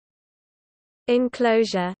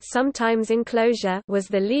Enclosure, sometimes enclosure, was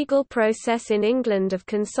the legal process in England of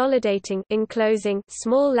consolidating enclosing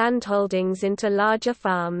small landholdings into larger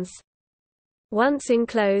farms. Once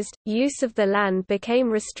enclosed, use of the land became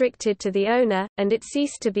restricted to the owner, and it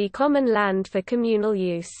ceased to be common land for communal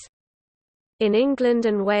use. In England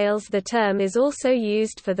and Wales the term is also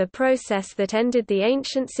used for the process that ended the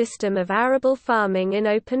ancient system of arable farming in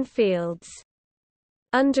open fields.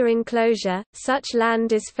 Under enclosure, such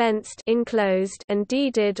land is fenced enclosed and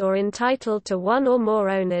deeded or entitled to one or more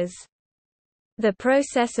owners. The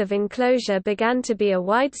process of enclosure began to be a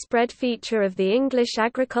widespread feature of the English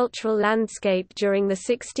agricultural landscape during the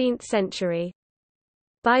 16th century.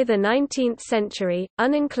 By the 19th century,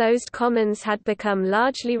 unenclosed commons had become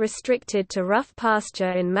largely restricted to rough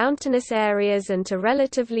pasture in mountainous areas and to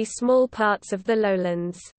relatively small parts of the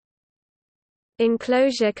lowlands.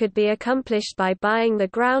 Enclosure could be accomplished by buying the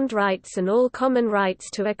ground rights and all common rights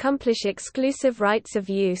to accomplish exclusive rights of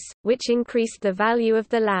use, which increased the value of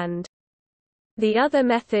the land. The other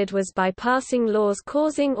method was by passing laws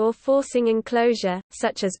causing or forcing enclosure,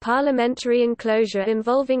 such as Parliamentary enclosure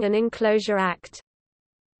involving an Enclosure Act.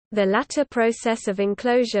 The latter process of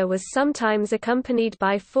enclosure was sometimes accompanied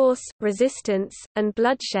by force, resistance, and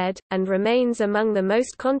bloodshed, and remains among the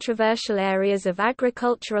most controversial areas of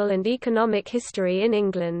agricultural and economic history in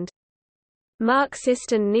England.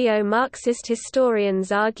 Marxist and neo-Marxist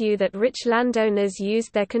historians argue that rich landowners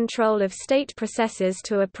used their control of state processes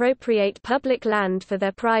to appropriate public land for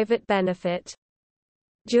their private benefit.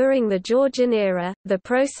 During the Georgian era, the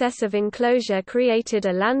process of enclosure created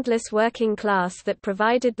a landless working class that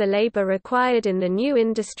provided the labour required in the new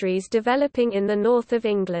industries developing in the north of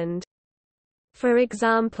England. For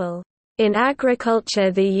example, in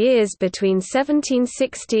agriculture the years between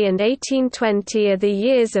 1760 and 1820 are the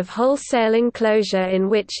years of wholesale enclosure in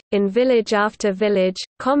which, in village after village,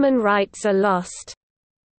 common rights are lost.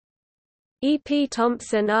 E. P.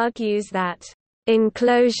 Thompson argues that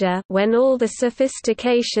enclosure, when all the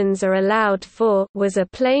sophistications are allowed for, was a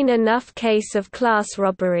plain enough case of class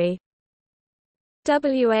robbery.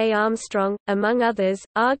 W. A. Armstrong, among others,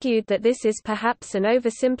 argued that this is perhaps an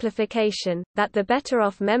oversimplification, that the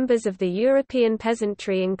better-off members of the European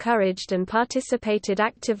peasantry encouraged and participated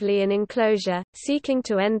actively in enclosure, seeking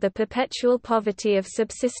to end the perpetual poverty of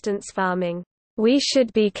subsistence farming. We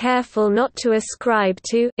should be careful not to ascribe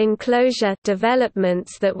to enclosure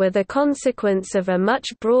developments that were the consequence of a much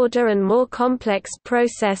broader and more complex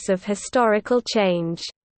process of historical change.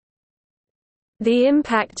 The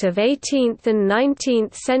impact of 18th and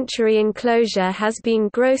 19th century enclosure has been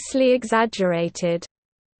grossly exaggerated.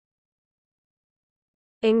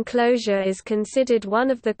 Enclosure is considered one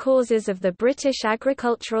of the causes of the British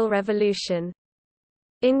agricultural revolution.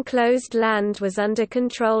 Enclosed land was under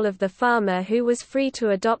control of the farmer, who was free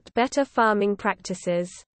to adopt better farming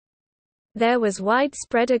practices. There was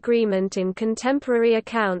widespread agreement in contemporary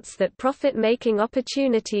accounts that profit-making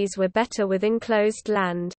opportunities were better with enclosed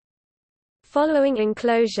land. Following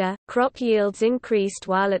enclosure, crop yields increased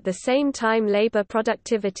while at the same time labor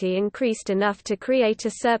productivity increased enough to create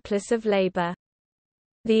a surplus of labor.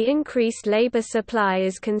 The increased labor supply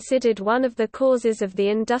is considered one of the causes of the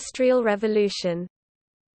Industrial Revolution.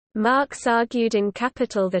 Marx argued in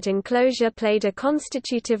Capital that enclosure played a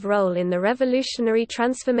constitutive role in the revolutionary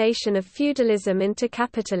transformation of feudalism into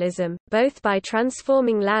capitalism, both by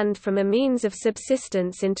transforming land from a means of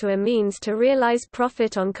subsistence into a means to realize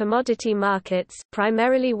profit on commodity markets,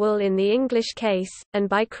 primarily wool in the English case, and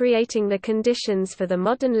by creating the conditions for the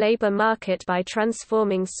modern labor market by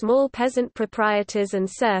transforming small peasant proprietors and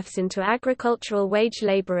serfs into agricultural wage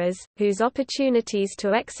laborers, whose opportunities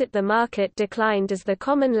to exit the market declined as the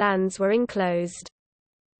common lands were enclosed.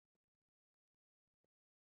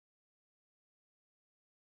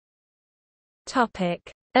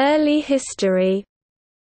 Early history.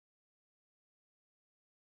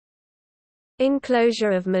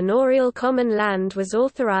 Enclosure of manorial common land was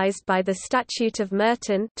authorised by the Statute of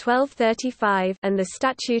Merton 1235 and the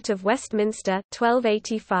Statute of Westminster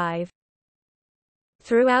 1285.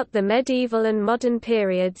 Throughout the medieval and modern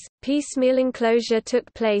periods, piecemeal enclosure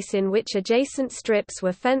took place in which adjacent strips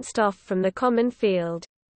were fenced off from the common field.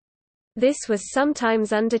 This was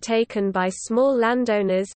sometimes undertaken by small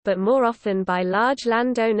landowners, but more often by large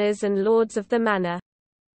landowners and lords of the manor.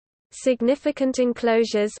 Significant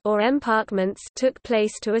enclosures or emparkments took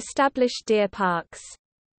place to establish deer parks.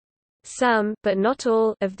 Some, but not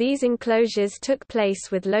all, of these enclosures took place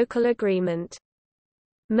with local agreement.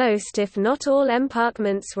 Most if not all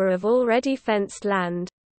emparkments were of already fenced land.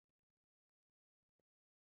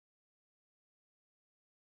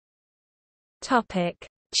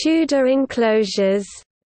 Tudor enclosures.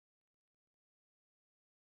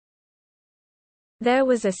 There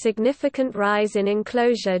was a significant rise in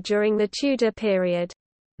enclosure during the Tudor period.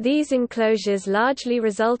 These enclosures largely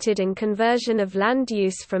resulted in conversion of land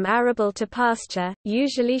use from arable to pasture,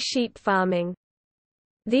 usually sheep farming.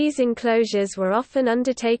 These enclosures were often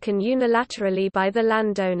undertaken unilaterally by the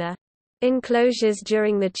landowner. Enclosures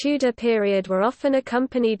during the Tudor period were often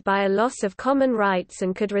accompanied by a loss of common rights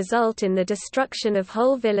and could result in the destruction of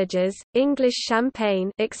whole villages. English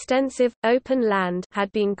Champagne, extensive, open land,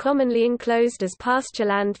 had been commonly enclosed as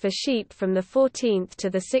pastureland for sheep from the 14th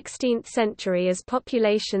to the 16th century as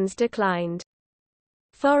populations declined.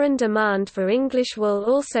 Foreign demand for English wool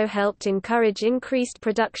also helped encourage increased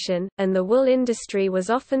production, and the wool industry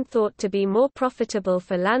was often thought to be more profitable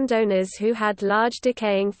for landowners who had large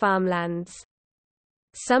decaying farmlands.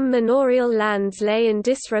 Some manorial lands lay in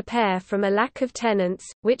disrepair from a lack of tenants,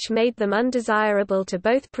 which made them undesirable to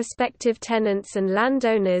both prospective tenants and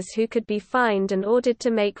landowners who could be fined and ordered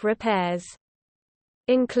to make repairs.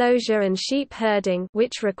 Enclosure and sheep herding,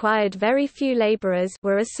 which required very few laborers,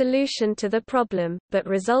 were a solution to the problem, but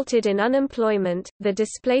resulted in unemployment, the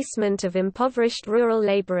displacement of impoverished rural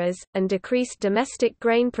laborers, and decreased domestic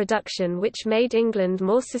grain production, which made England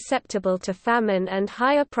more susceptible to famine and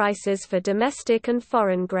higher prices for domestic and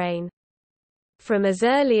foreign grain. From as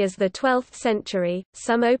early as the 12th century,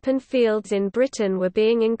 some open fields in Britain were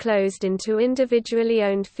being enclosed into individually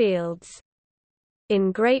owned fields.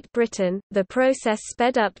 In Great Britain, the process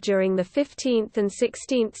sped up during the 15th and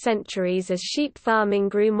 16th centuries as sheep farming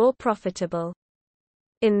grew more profitable.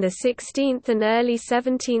 In the 16th and early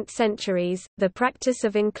 17th centuries, the practice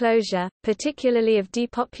of enclosure, particularly of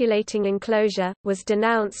depopulating enclosure, was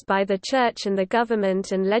denounced by the Church and the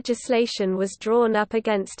government, and legislation was drawn up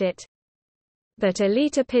against it. But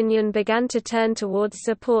elite opinion began to turn towards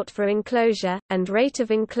support for enclosure, and rate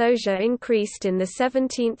of enclosure increased in the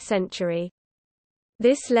 17th century.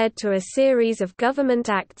 This led to a series of government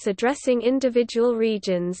acts addressing individual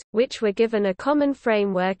regions, which were given a common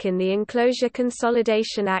framework in the Enclosure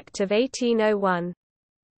Consolidation Act of 1801.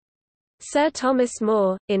 Sir Thomas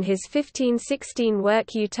More, in his 1516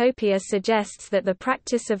 work Utopia, suggests that the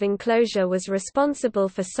practice of enclosure was responsible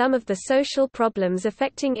for some of the social problems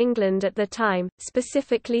affecting England at the time,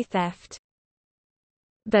 specifically theft.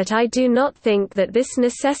 But I do not think that this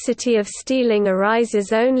necessity of stealing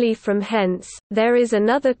arises only from hence, there is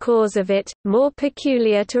another cause of it, more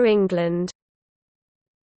peculiar to England.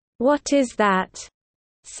 What is that?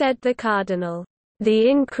 Said the Cardinal.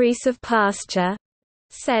 The increase of pasture,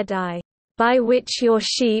 said I, by which your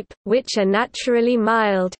sheep, which are naturally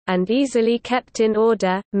mild, and easily kept in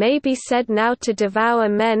order, may be said now to devour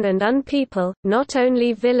men and unpeople, not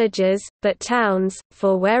only villages, but towns,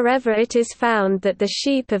 for wherever it is found that the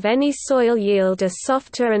sheep of any soil yield a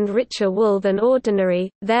softer and richer wool than ordinary,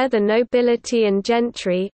 there the nobility and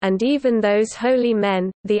gentry, and even those holy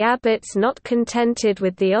men, the abbots, not contented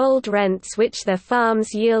with the old rents which their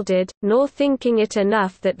farms yielded, nor thinking it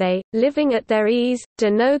enough that they, living at their ease, do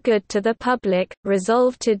no good to the public,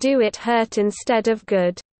 resolve to do it hurt instead of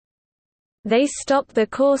good. They stop the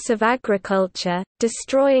course of agriculture,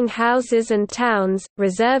 destroying houses and towns,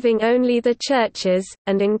 reserving only the churches,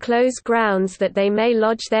 and enclose grounds that they may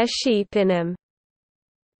lodge their sheep in them.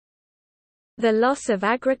 The loss of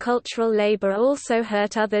agricultural labor also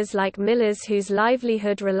hurt others like millers whose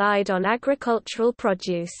livelihood relied on agricultural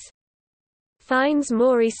produce. Fynes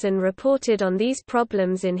Moryson reported on these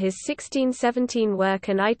problems in his 1617 work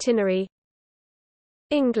An Itinerary.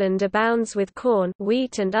 England abounds with corn,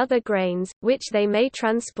 wheat and other grains, which they may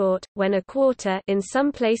transport, when a quarter, in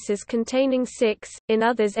some places containing 6, in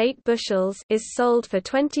others 8 bushels, is sold for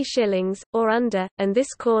 20 shillings, or under, and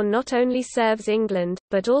this corn not only serves England,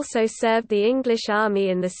 but also served the English army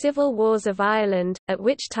in the civil wars of Ireland, at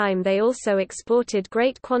which time they also exported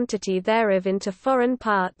great quantity thereof into foreign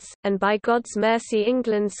parts, and by God's mercy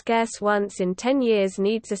England scarce once in 10 years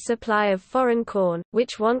needs a supply of foreign corn,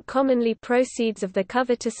 which want commonly proceeds of the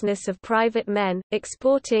covetousness of private men,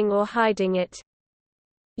 exporting or hiding it.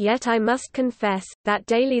 Yet I must confess, that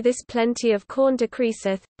daily this plenty of corn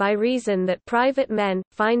decreaseth, by reason that private men,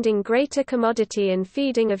 finding greater commodity in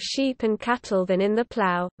feeding of sheep and cattle than in the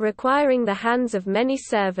plough, requiring the hands of many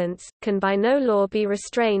servants, can by no law be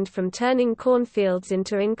restrained from turning cornfields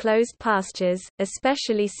into enclosed pastures,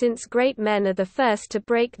 especially since great men are the first to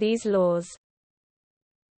break these laws.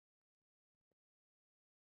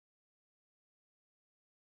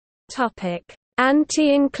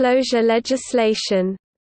 Anti-enclosure legislation.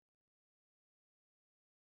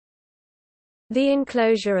 The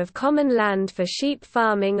enclosure of common land for sheep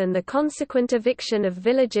farming and the consequent eviction of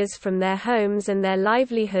villagers from their homes and their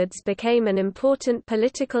livelihoods became an important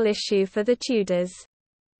political issue for the Tudors.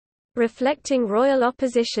 Reflecting royal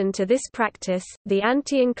opposition to this practice, the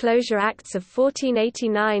Anti-enclosure Acts of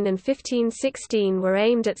 1489 and 1516 were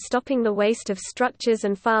aimed at stopping the waste of structures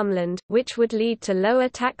and farmland, which would lead to lower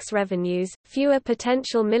tax revenues, fewer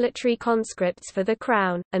potential military conscripts for the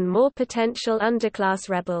crown, and more potential underclass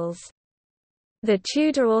rebels. The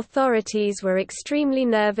Tudor authorities were extremely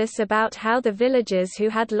nervous about how the villagers who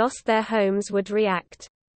had lost their homes would react.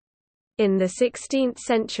 In the 16th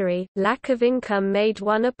century, lack of income made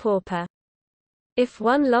one a pauper. If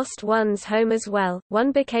one lost one's home as well,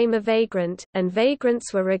 one became a vagrant, and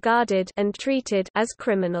vagrants were regarded and treated as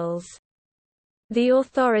criminals. The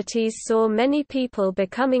authorities saw many people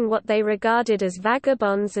becoming what they regarded as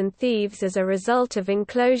vagabonds and thieves as a result of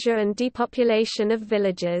enclosure and depopulation of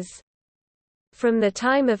villages. From the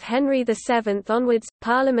time of Henry VII onwards,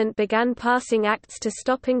 Parliament began passing acts to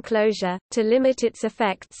stop enclosure, to limit its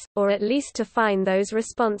effects, or at least to fine those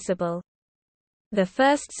responsible. The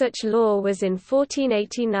first such law was in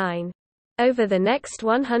 1489. Over the next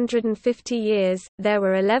 150 years, there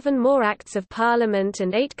were 11 more Acts of Parliament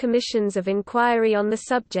and 8 commissions of inquiry on the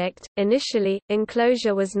subject. Initially,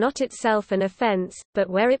 enclosure was not itself an offence, but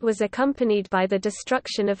where it was accompanied by the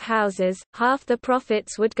destruction of houses, half the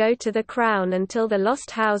profits would go to the Crown until the lost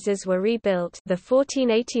houses were rebuilt. The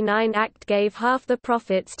 1489 Act gave half the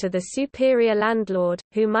profits to the superior landlord,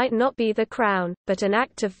 who might not be the Crown, but an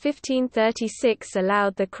Act of 1536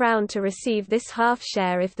 allowed the Crown to receive this half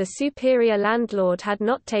share if the superior landlord had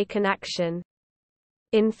not taken action.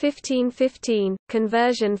 In 1515,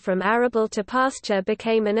 conversion from arable to pasture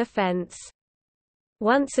became an offence.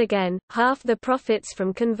 Once again, half the profits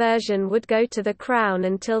from conversion would go to the Crown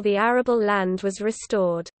until the arable land was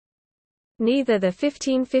restored. Neither the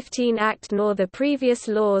 1515 Act nor the previous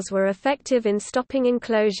laws were effective in stopping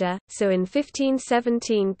enclosure, so in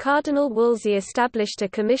 1517 Cardinal Wolsey established a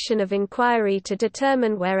commission of inquiry to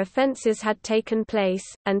determine where offences had taken place,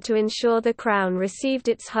 and to ensure the Crown received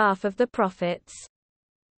its half of the profits.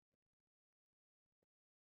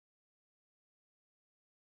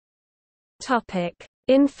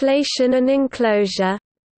 Inflation and enclosure.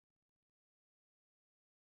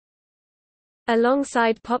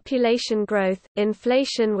 Alongside population growth,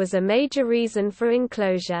 inflation was a major reason for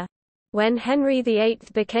enclosure. When Henry VIII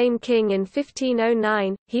became king in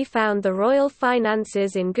 1509, he found the royal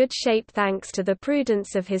finances in good shape thanks to the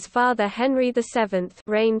prudence of his father Henry VII,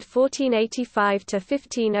 reigned 1485 to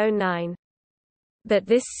 1509. But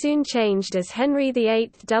this soon changed as Henry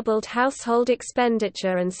VIII doubled household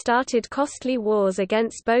expenditure and started costly wars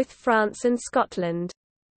against both France and Scotland.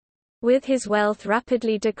 With his wealth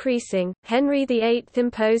rapidly decreasing, Henry VIII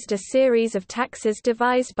imposed a series of taxes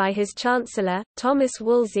devised by his chancellor, Thomas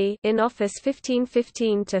Wolsey, in office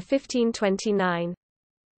 1515 to 1529.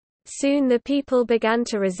 Soon the people began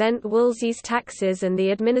to resent Wolsey's taxes and the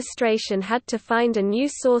administration had to find a new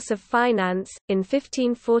source of finance. In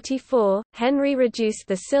 1544, Henry reduced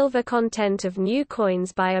the silver content of new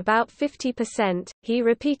coins by about 50%. He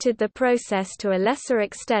repeated the process to a lesser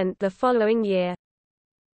extent the following year.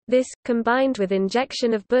 This, combined with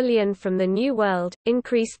injection of bullion from the New World,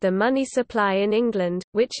 increased the money supply in England,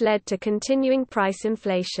 which led to continuing price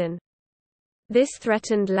inflation. This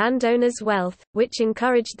threatened landowners' wealth, which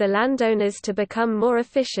encouraged the landowners to become more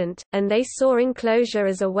efficient, and they saw enclosure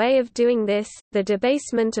as a way of doing this. The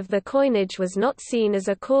debasement of the coinage was not seen as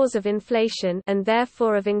a cause of inflation and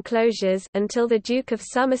therefore of enclosures until the Duke of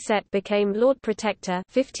Somerset became Lord Protector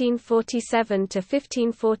 1547 to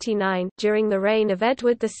 1549 during the reign of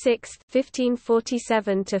Edward VI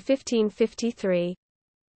 1547 to 1553.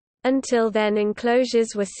 Until then,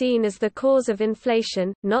 enclosures were seen as the cause of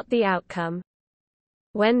inflation, not the outcome.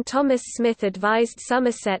 When Thomas Smith advised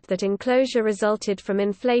Somerset that enclosure resulted from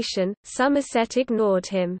inflation, Somerset ignored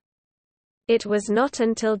him. It was not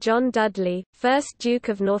until John Dudley, 1st Duke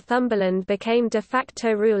of Northumberland, became de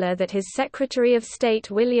facto ruler that his Secretary of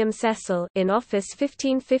State William Cecil, in office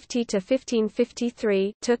 1550 to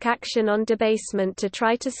 1553, took action on debasement to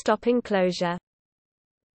try to stop enclosure.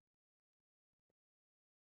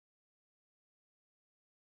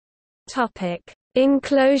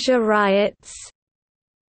 Enclosure riots.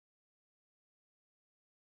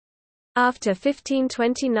 After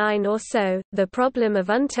 1529 or so, the problem of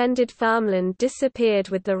untended farmland disappeared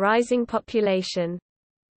with the rising population.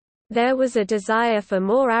 There was a desire for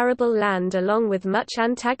more arable land along with much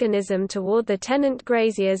antagonism toward the tenant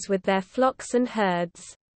graziers with their flocks and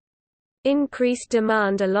herds. Increased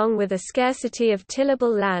demand along with a scarcity of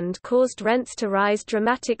tillable land caused rents to rise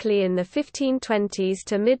dramatically in the 1520s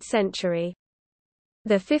to mid-century.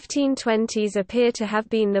 The 1520s appear to have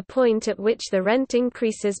been the point at which the rent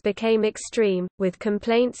increases became extreme, with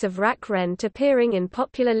complaints of rack rent appearing in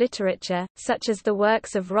popular literature, such as the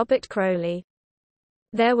works of Robert Crowley.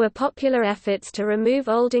 There were popular efforts to remove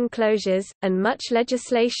old enclosures, and much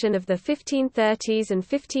legislation of the 1530s and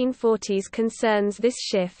 1540s concerns this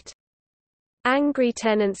shift. Angry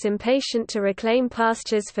tenants impatient to reclaim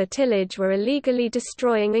pastures for tillage were illegally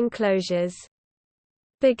destroying enclosures.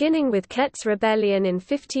 Beginning with Kett's Rebellion in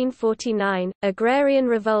 1549, agrarian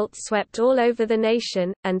revolts swept all over the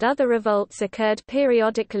nation, and other revolts occurred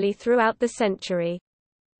periodically throughout the century.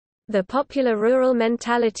 The popular rural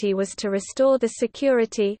mentality was to restore the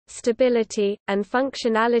security, stability, and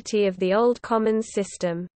functionality of the old commons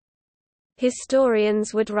system.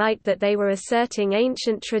 Historians would write that they were asserting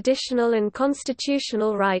ancient traditional and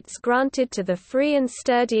constitutional rights granted to the free and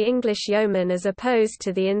sturdy English yeoman as opposed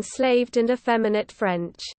to the enslaved and effeminate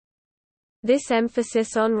French. This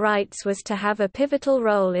emphasis on rights was to have a pivotal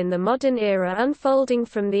role in the modern era unfolding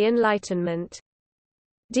from the Enlightenment.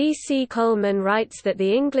 D. C. Coleman writes that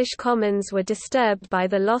the English commons were disturbed by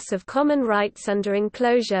the loss of common rights under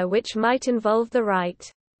enclosure, which might involve the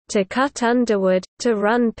right to cut underwood, to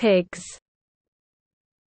run pigs.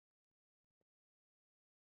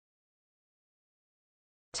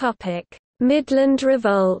 Midland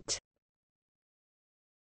Revolt.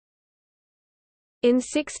 In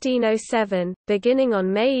 1607, beginning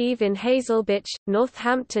on May Eve in Hazelbitch,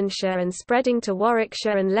 Northamptonshire and spreading to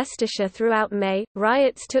Warwickshire and Leicestershire throughout May,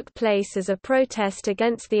 riots took place as a protest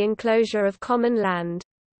against the enclosure of common land.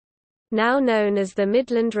 Now known as the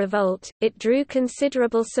Midland Revolt, it drew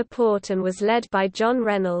considerable support and was led by John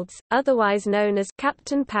Reynolds, otherwise known as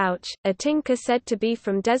Captain Pouch, a tinker said to be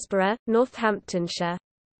from Desborough, Northamptonshire.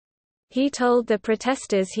 He told the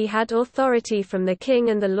protesters he had authority from the King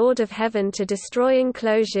and the Lord of Heaven to destroy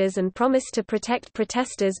enclosures and promised to protect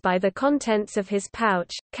protesters by the contents of his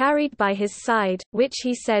pouch, carried by his side, which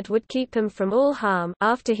he said would keep him from all harm.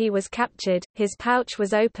 After he was captured, his pouch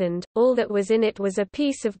was opened, all that was in it was a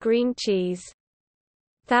piece of green cheese.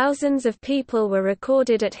 Thousands of people were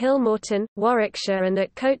recorded at Hillmorton, Warwickshire and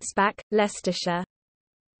at Coatsback, Leicestershire.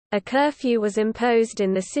 A curfew was imposed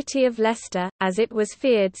in the city of Leicester, as it was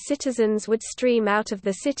feared citizens would stream out of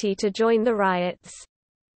the city to join the riots.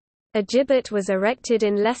 A gibbet was erected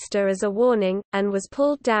in Leicester as a warning, and was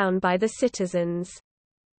pulled down by the citizens.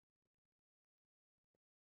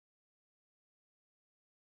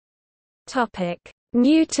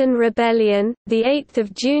 Newton Rebellion, 8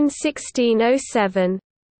 June 1607.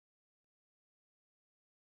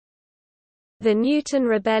 The Newton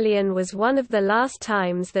Rebellion was one of the last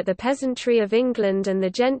times that the peasantry of England and the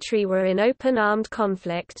gentry were in open armed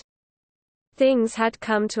conflict. Things had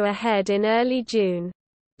come to a head in early June.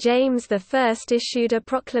 James I issued a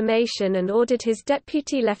proclamation and ordered his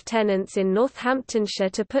deputy lieutenants in Northamptonshire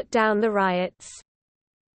to put down the riots.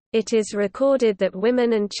 It is recorded that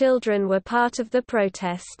women and children were part of the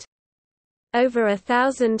protest. Over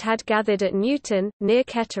 1,000 had gathered at Newton, near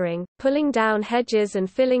Kettering, pulling down hedges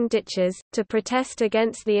and filling ditches, to protest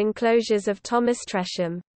against the enclosures of Thomas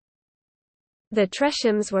Tresham. The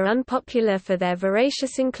Treshams were unpopular for their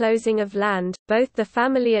voracious enclosing of land. Both the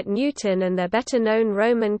family at Newton and their better-known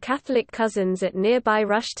Roman Catholic cousins at nearby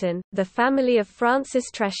Rushton, the family of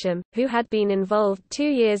Francis Tresham, who had been involved 2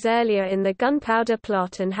 years earlier in the Gunpowder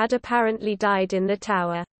Plot and had apparently died in the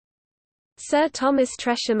Tower. Sir Thomas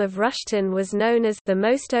Tresham of Rushton was known as the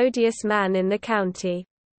most odious man in the county.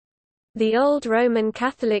 The old Roman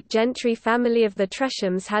Catholic gentry family of the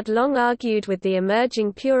Treshams had long argued with the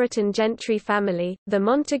emerging Puritan gentry family, the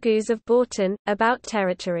Montagus of Bourton, about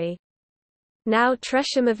territory. Now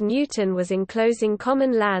Tresham of Newton was enclosing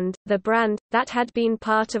common land, the Brand, that had been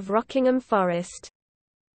part of Rockingham Forest.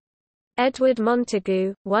 Edward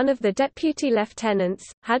Montagu, one of the deputy lieutenants,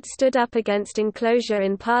 had stood up against enclosure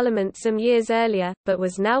in Parliament some years earlier, but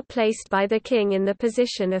was now placed by the King in the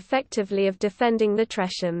position effectively of defending the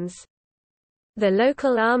Treshams. The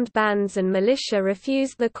local armed bands and militia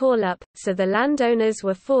refused the call-up, so the landowners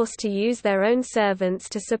were forced to use their own servants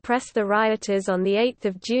to suppress the rioters on 8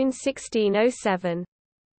 June 1607.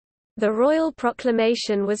 The royal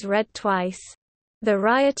proclamation was read twice. The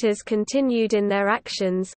rioters continued in their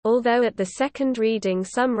actions, although at the second reading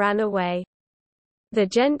some ran away. The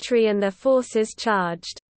gentry and their forces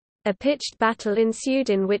charged. A pitched battle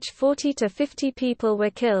ensued in which 40 to 50 people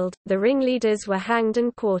were killed, the ringleaders were hanged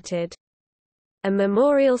and quartered. A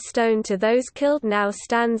memorial stone to those killed now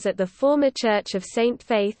stands at the former Church of St.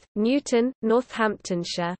 Faith, Newton,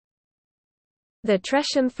 Northamptonshire. The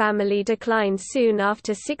Tresham family declined soon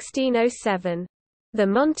after 1607. The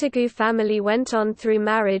Montagu family went on through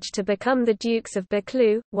marriage to become the Dukes of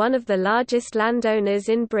Buccleuch, one of the largest landowners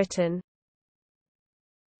in Britain.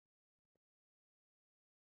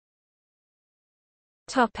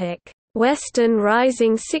 Western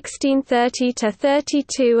Rising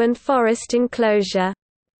 1630–32 and forest enclosure.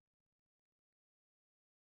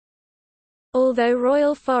 Although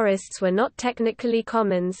royal forests were not technically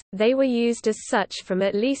commons, they were used as such from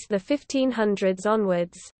at least the 1500s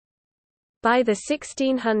onwards. By the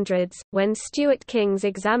 1600s, when Stuart kings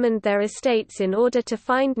examined their estates in order to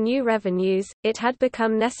find new revenues, it had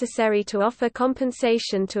become necessary to offer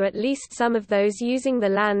compensation to at least some of those using the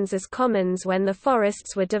lands as commons when the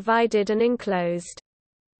forests were divided and enclosed.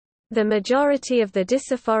 The majority of the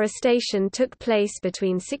disafforestation took place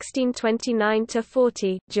between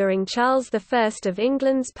 1629–40, during Charles I of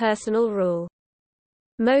England's personal rule.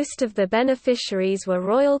 Most of the beneficiaries were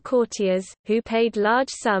royal courtiers, who paid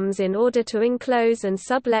large sums in order to enclose and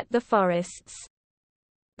sublet the forests.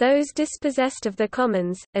 Those dispossessed of the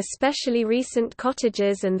commons, especially recent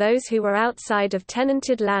cottagers and those who were outside of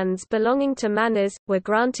tenanted lands belonging to manors, were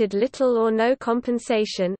granted little or no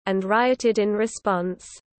compensation, and rioted in response.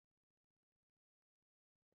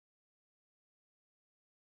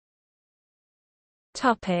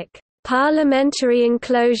 Parliamentary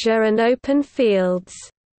enclosure and open fields.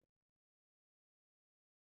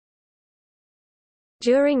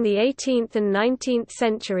 During the 18th and 19th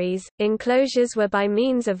centuries, enclosures were by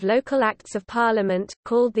means of local Acts of Parliament,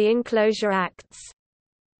 called the Enclosure Acts.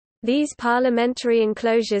 These parliamentary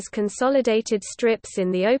enclosures consolidated strips in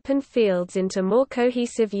the open fields into more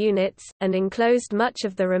cohesive units, and enclosed much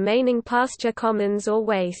of the remaining pasture commons or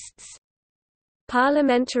wastes.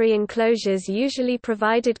 Parliamentary enclosures usually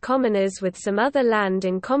provided commoners with some other land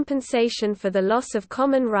in compensation for the loss of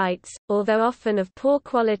common rights, although often of poor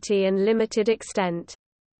quality and limited extent.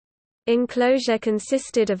 Enclosure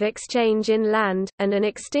consisted of exchange in land, and an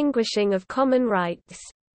extinguishing of common rights.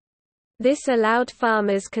 This allowed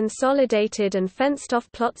farmers consolidated and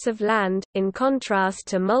fenced-off plots of land, in contrast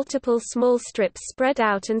to multiple small strips spread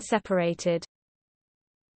out and separated.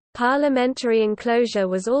 Parliamentary enclosure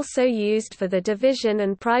was also used for the division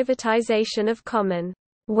and privatization of common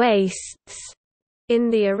wastes in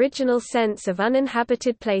the original sense of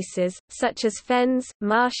uninhabited places, such as fens,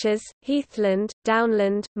 marshes, heathland,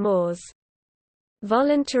 downland, moors.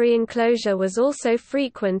 Voluntary enclosure was also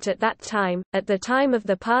frequent at that time. At the time of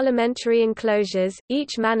the parliamentary enclosures,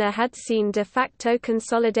 each manor had seen de facto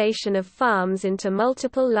consolidation of farms into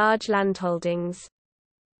multiple large landholdings.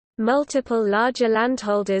 Multiple larger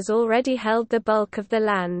landholders already held the bulk of the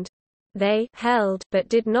land. They held but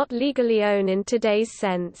did not legally own in today's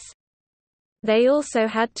sense. They also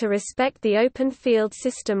had to respect the open field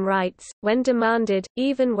system rights, when demanded,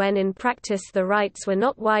 even when in practice the rights were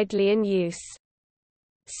not widely in use.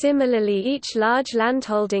 Similarly, each large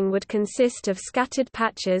landholding would consist of scattered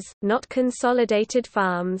patches, not consolidated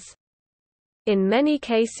farms. In many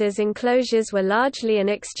cases, enclosures were largely an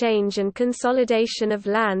exchange and consolidation of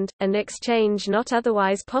land, an exchange not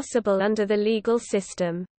otherwise possible under the legal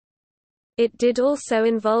system. It did also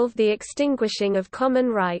involve the extinguishing of common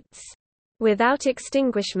rights. Without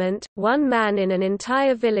extinguishment, one man in an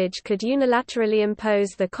entire village could unilaterally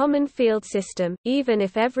impose the common field system, even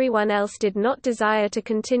if everyone else did not desire to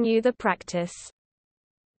continue the practice.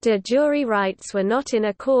 De jure rights were not in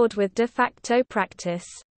accord with de facto practice.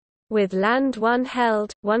 With land one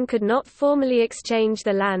held, one could not formally exchange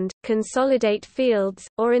the land, consolidate fields,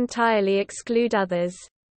 or entirely exclude others.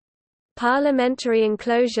 Parliamentary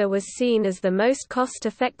enclosure was seen as the most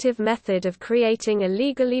cost-effective method of creating a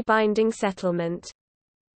legally binding settlement.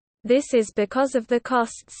 This is because of the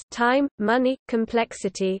costs, time, money,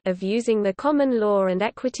 complexity of using the common law and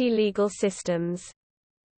equity legal systems.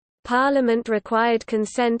 Parliament required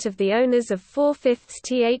consent of the owners of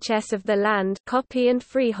 4/5 of the land, copy and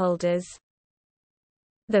freeholders.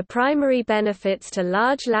 The primary benefits to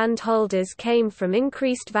large landholders came from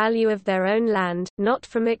increased value of their own land, not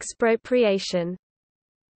from expropriation.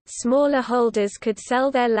 Smaller holders could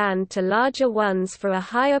sell their land to larger ones for a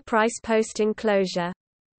higher price post-enclosure.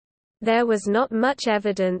 There was not much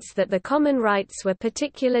evidence that the common rights were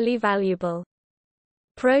particularly valuable.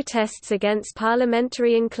 Protests against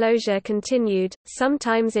parliamentary enclosure continued,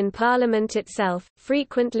 sometimes in Parliament itself,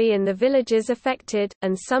 frequently in the villages affected,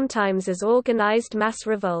 and sometimes as organised mass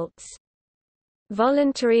revolts.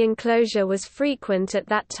 Voluntary enclosure was frequent at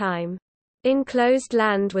that time. Enclosed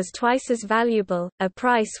land was twice as valuable, a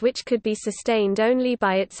price which could be sustained only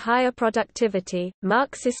by its higher productivity.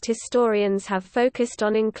 Marxist historians have focused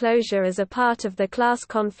on enclosure as a part of the class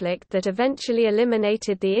conflict that eventually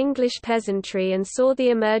eliminated the English peasantry and saw the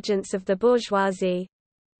emergence of the bourgeoisie.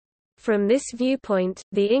 From this viewpoint,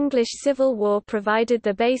 the English Civil War provided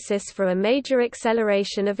the basis for a major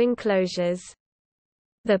acceleration of enclosures.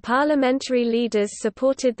 The parliamentary leaders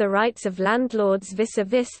supported the rights of landlords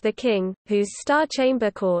vis-à-vis the king, whose Star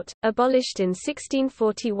Chamber Court, abolished in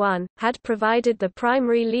 1641, had provided the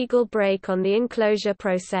primary legal brake on the enclosure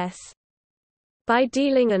process. By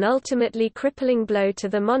dealing an ultimately crippling blow to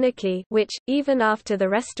the monarchy which, even after the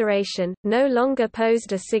Restoration, no longer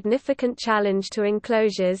posed a significant challenge to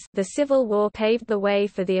enclosures, the Civil War paved the way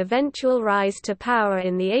for the eventual rise to power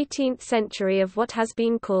in the 18th century of what has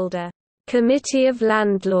been called a Committee of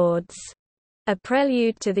Landlords, a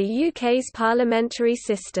prelude to the UK's parliamentary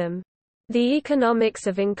system. The economics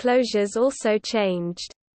of enclosures also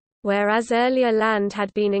changed. Whereas earlier land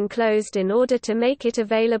had been enclosed in order to make it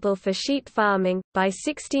available for sheep farming, by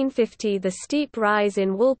 1650 the steep rise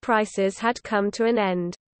in wool prices had come to an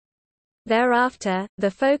end. Thereafter,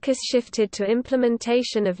 the focus shifted to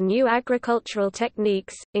implementation of new agricultural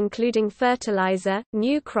techniques, including fertilizer,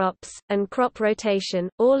 new crops, and crop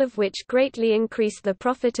rotation, all of which greatly increased the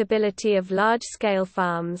profitability of large-scale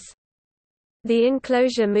farms. The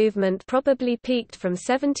enclosure movement probably peaked from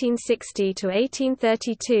 1760 to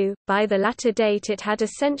 1832, by the latter date it had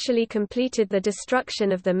essentially completed the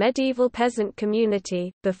destruction of the medieval peasant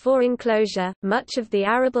community. Before enclosure, much of the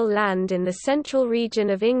arable land in the central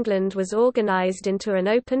region of England was organised into an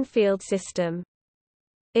open field system.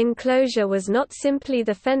 Enclosure was not simply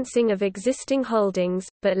the fencing of existing holdings,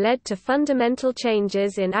 but led to fundamental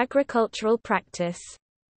changes in agricultural practice.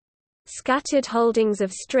 Scattered holdings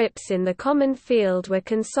of strips in the common field were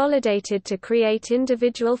consolidated to create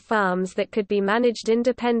individual farms that could be managed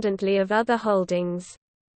independently of other holdings.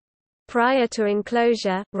 Prior to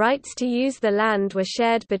enclosure, rights to use the land were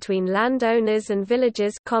shared between landowners and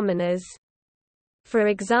villagers, commoners. For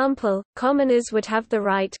example, commoners would have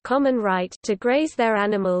the common right to graze their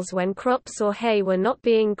animals when crops or hay were not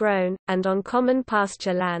being grown, and on common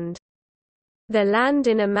pasture land. The land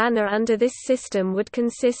in a manor under this system would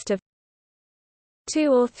consist of 2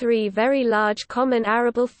 or 3 very large common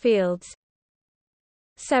arable fields,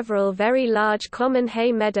 several very large common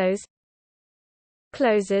hay meadows,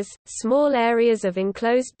 closes, small areas of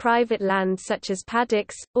enclosed private land such as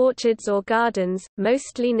paddocks, orchards or gardens,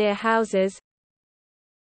 mostly near houses.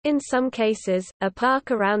 In some cases, a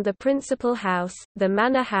park around the principal house, the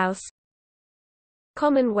manor house.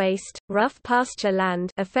 Common waste, rough pasture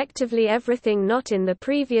land, effectively everything not in the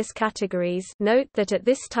previous categories. Note that at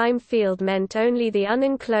this time field meant only the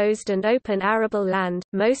unenclosed and open arable land.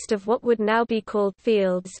 Most of what would now be called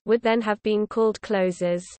fields would then have been called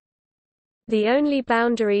closes. The only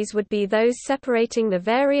boundaries would be those separating the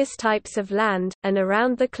various types of land, and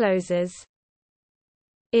around the closes.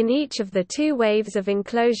 In each of the 2 waves of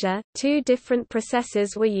enclosure, 2 different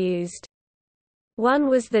processes were used. One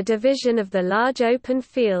was the division of the large open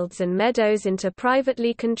fields and meadows into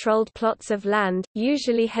privately controlled plots of land,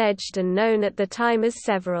 usually hedged and known at the time as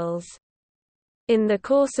severals. In the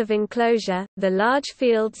course of enclosure, the large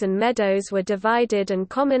fields and meadows were divided and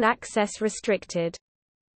common access restricted.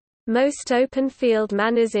 Most open field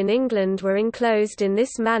manors in England were enclosed in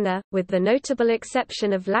this manner, with the notable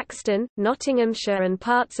exception of Laxton, Nottinghamshire and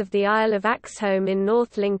parts of the Isle of Axholme in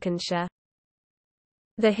North Lincolnshire.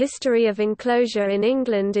 The history of enclosure in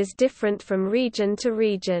England is different from region to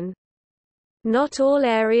region. Not all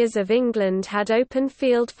areas of England had open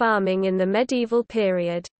field farming in the medieval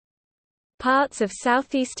period. Parts of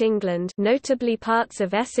southeast England, notably parts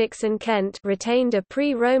of Essex and Kent, retained a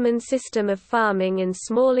pre-Roman system of farming in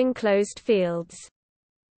small enclosed fields.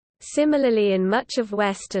 Similarly, in much of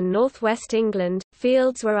west and northwest England,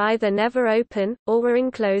 fields were either never open, or were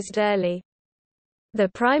enclosed early. The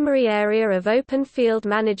primary area of open field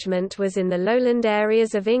management was in the lowland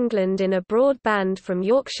areas of England in a broad band from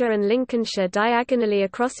Yorkshire and Lincolnshire diagonally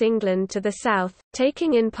across England to the south,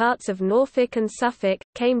 taking in parts of Norfolk and Suffolk,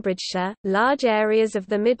 Cambridgeshire, large areas of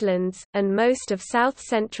the Midlands, and most of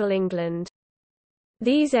south-central England.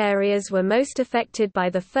 These areas were most affected by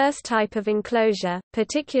the first type of enclosure,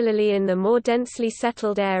 particularly in the more densely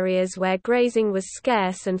settled areas where grazing was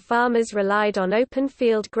scarce and farmers relied on open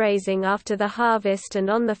field grazing after the harvest and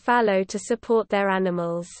on the fallow to support their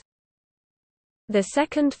animals. The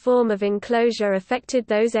second form of enclosure affected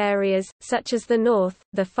those areas, such as the north,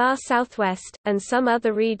 the far southwest, and some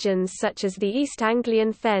other regions such as the East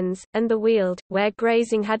Anglian Fens, and the Weald, where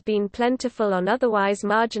grazing had been plentiful on otherwise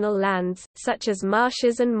marginal lands, such as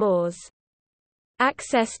marshes and moors.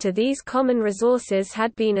 Access to these common resources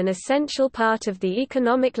had been an essential part of the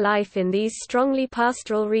economic life in these strongly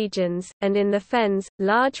pastoral regions, and in the Fens,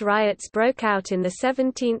 large riots broke out in the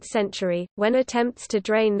 17th century, when attempts to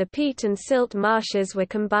drain the peat and silt marshes were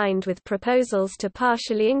combined with proposals to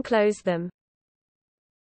partially enclose them.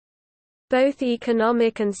 Both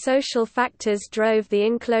economic and social factors drove the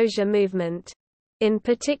enclosure movement. In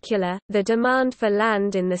particular, the demand for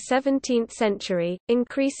land in the 17th century,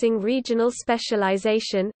 increasing regional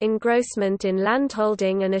specialization, engrossment in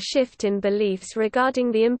landholding and a shift in beliefs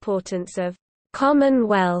regarding the importance of common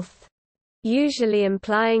wealth, usually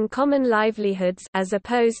implying common livelihoods as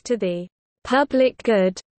opposed to the public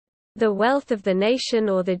good, the wealth of the nation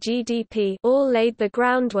or the GDP, all laid the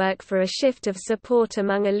groundwork for a shift of support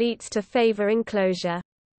among elites to favor enclosure.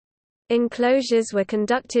 Enclosures were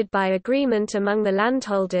conducted by agreement among the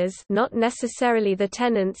landholders, not necessarily the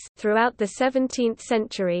tenants. Throughout the 17th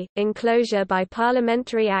century, enclosure by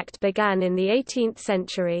Parliamentary Act began in the 18th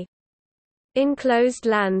century. Enclosed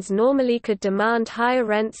lands normally could demand higher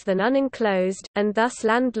rents than unenclosed, and thus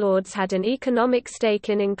landlords had an economic stake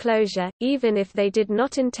in enclosure, even if they did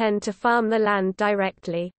not intend to farm the land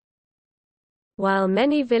directly. While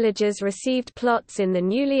many villages received plots in the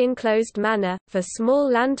newly enclosed manner, for small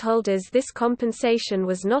landholders this compensation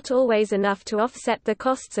was not always enough to offset the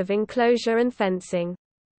costs of enclosure and fencing.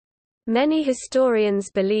 Many historians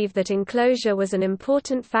believe that enclosure was an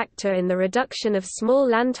important factor in the reduction of small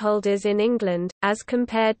landholders in England, as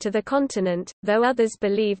compared to the continent, though others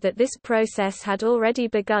believe that this process had already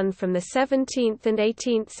begun from the 17th and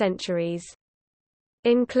 18th centuries.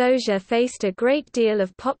 Enclosure faced a great deal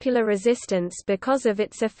of popular resistance because of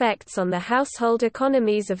its effects on the household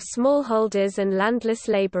economies of smallholders and landless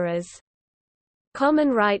labourers. Common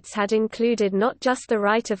rights had included not just the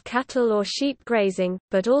right of cattle or sheep grazing,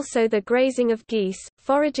 but also the grazing of geese,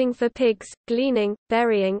 foraging for pigs, gleaning,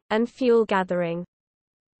 berrying, and fuel gathering.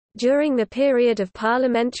 During the period of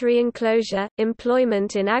parliamentary enclosure,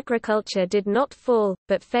 employment in agriculture did not fall,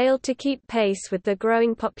 but failed to keep pace with the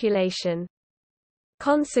growing population.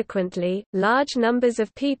 Consequently, large numbers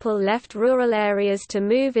of people left rural areas to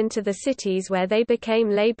move into the cities where they became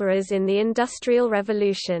labourers in the Industrial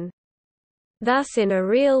Revolution. Thus in a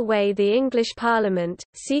real way the English Parliament,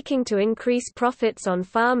 seeking to increase profits on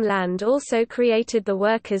farm land, also created the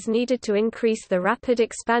workers needed to increase the rapid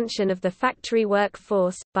expansion of the factory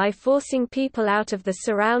workforce, by forcing people out of the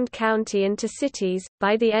surround county into cities.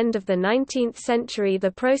 By the end of the 19th century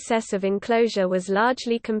the process of enclosure was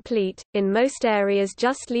largely complete, in most areas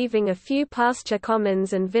just leaving a few pasture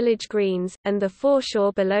commons and village greens, and the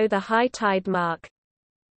foreshore below the high tide mark.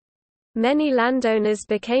 Many landowners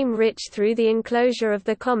became rich through the enclosure of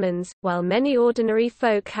the commons, while many ordinary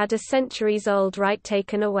folk had a centuries-old right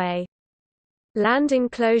taken away. Land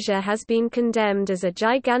enclosure has been condemned as a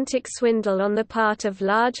gigantic swindle on the part of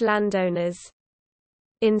large landowners.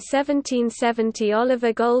 In 1770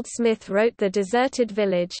 Oliver Goldsmith wrote The Deserted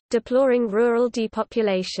Village, deploring rural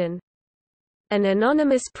depopulation. An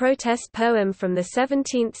anonymous protest poem from the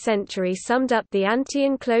 17th century summed up the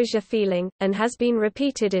anti-enclosure feeling, and has been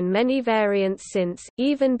repeated in many variants since,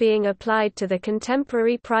 even being applied to the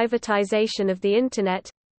contemporary privatization of the Internet.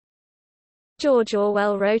 George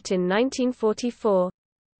Orwell wrote in 1944,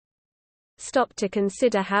 "Stop to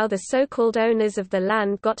consider how the so-called owners of the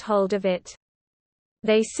land got hold of it.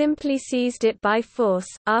 They simply seized it by force,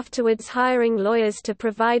 afterwards hiring lawyers to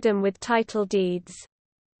provide them with title deeds."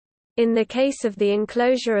 In the case of the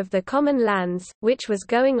enclosure of the common lands, which was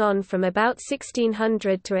going on from about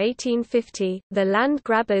 1600 to 1850, the land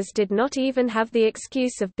grabbers did not even have the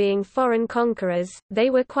excuse of being foreign conquerors, they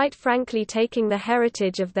were quite frankly taking the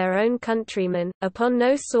heritage of their own countrymen, upon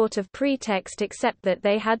no sort of pretext except that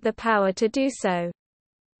they had the power to do so.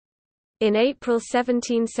 In April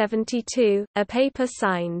 1772, a paper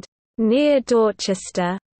signed, "Near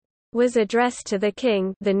Dorchester," was addressed to the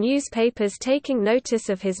king, the newspapers taking notice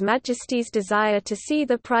of His Majesty's desire to see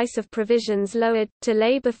the price of provisions lowered, to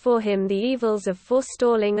lay before him the evils of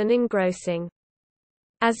forestalling and engrossing.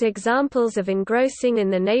 As examples of engrossing in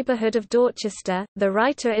the neighbourhood of Dorchester, the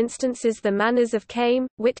writer instances the manors of Came,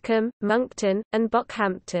 Whitcomb, Monkton, and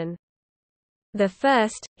Bockhampton. The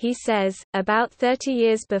first, he says, about 30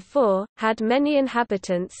 years before, had many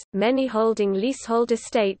inhabitants, many holding leasehold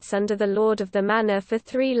estates under the lord of the manor for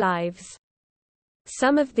 3 lives.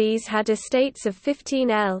 Some of these had estates of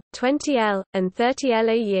 15 L, 20 L, and 30 L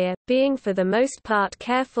a year, being for the most part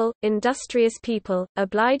careful, industrious people,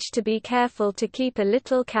 obliged to be careful to keep a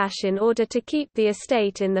little cash in order to keep the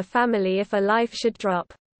estate in the family if a life should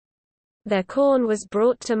drop. Their corn was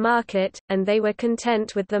brought to market, and they were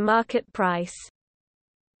content with the market price.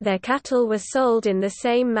 Their cattle were sold in the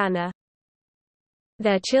same manner.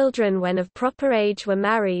 Their children when of proper age were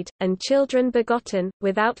married, and children begotten,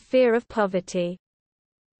 without fear of poverty.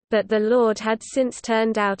 But the Lord had since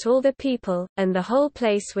turned out all the people, and the whole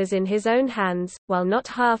place was in his own hands, while not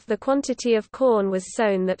half the quantity of corn was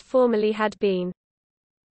sown that formerly had been.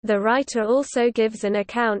 The writer also gives an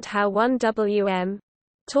account how one W.M.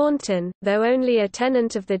 Taunton, though only a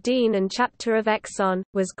tenant of the Dean and Chapter of Exon,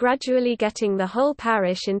 was gradually getting the whole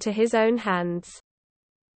parish into his own hands.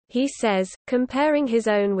 He says, comparing his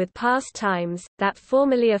own with past times, that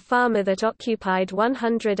formerly a farmer that occupied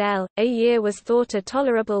 100 L a year was thought a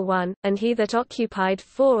tolerable one, and he that occupied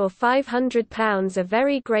 400 or 500 pounds a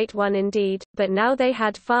very great one indeed, but now they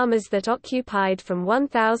had farmers that occupied from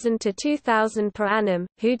 1,000 to 2,000 per annum,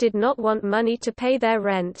 who did not want money to pay their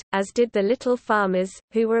rent, as did the little farmers,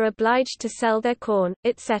 who were obliged to sell their corn,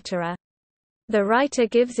 etc. The writer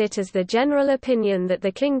gives it as the general opinion that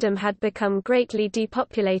the kingdom had become greatly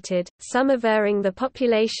depopulated, some averring the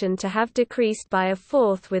population to have decreased by a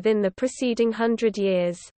fourth within the preceding 100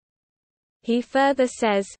 years. He further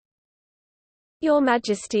says, Your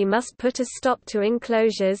Majesty must put a stop to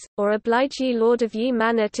enclosures, or oblige ye Lord of ye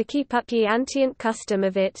manor to keep up ye antient custom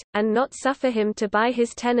of it, and not suffer him to buy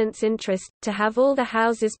his tenants' interest, to have all the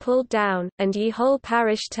houses pulled down, and ye whole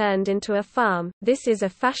parish turned into a farm. This is a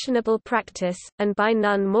fashionable practice, and by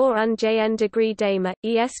none more unjn degree Damer,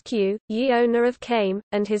 esq, ye owner of Came,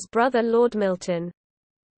 and his brother Lord Milton.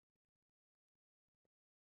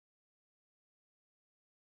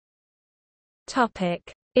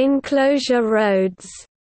 Enclosure roads.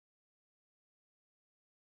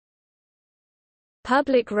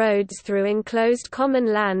 Public roads through enclosed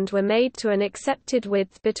common land were made to an accepted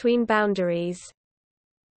width between boundaries.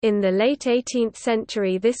 In the late 18th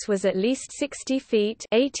century this was at least 60 feet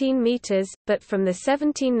 18 meters, but from the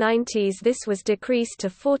 1790s this was decreased to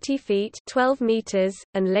 40 feet 12 meters,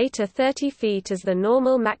 and later 30 feet as the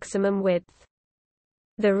normal maximum width.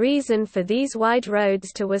 The reason for these wide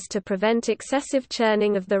roads was to prevent excessive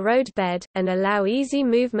churning of the roadbed, and allow easy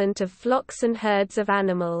movement of flocks and herds of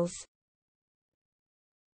animals.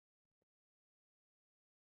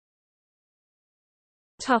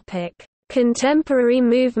 Contemporary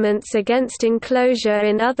movements against enclosure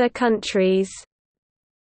in other countries.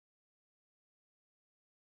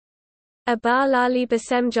 Abalali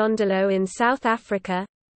Basemjondalo in South Africa,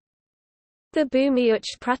 the Bhumi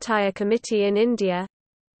Uch Prataya Committee in India,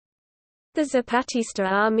 the Zapatista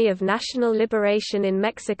Army of National Liberation in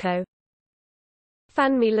Mexico,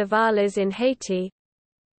 Fanmi Lavalas in Haiti,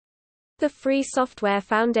 the Free Software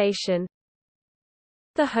Foundation,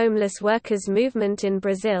 the Homeless Workers Movement in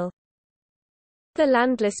Brazil, the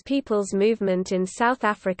Landless Peoples Movement in South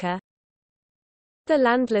Africa, the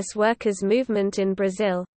Landless Workers Movement in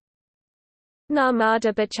Brazil,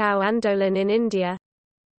 Narmada Bachao Andolan in India,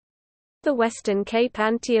 the Western Cape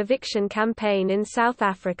Anti-Eviction Campaign in South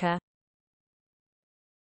Africa.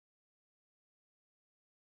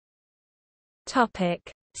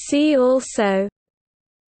 See also: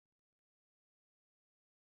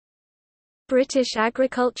 British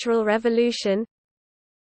Agricultural Revolution,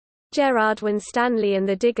 Gerard Winstanley and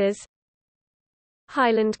the Diggers,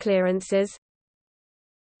 Highland Clearances,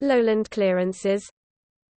 Lowland Clearances,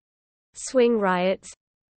 Swing Riots,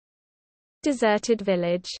 Deserted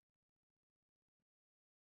Village.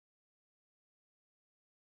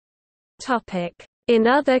 In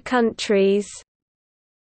other countries: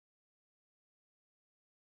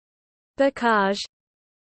 Bocage,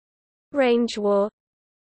 Range War.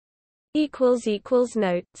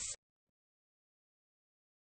 Notes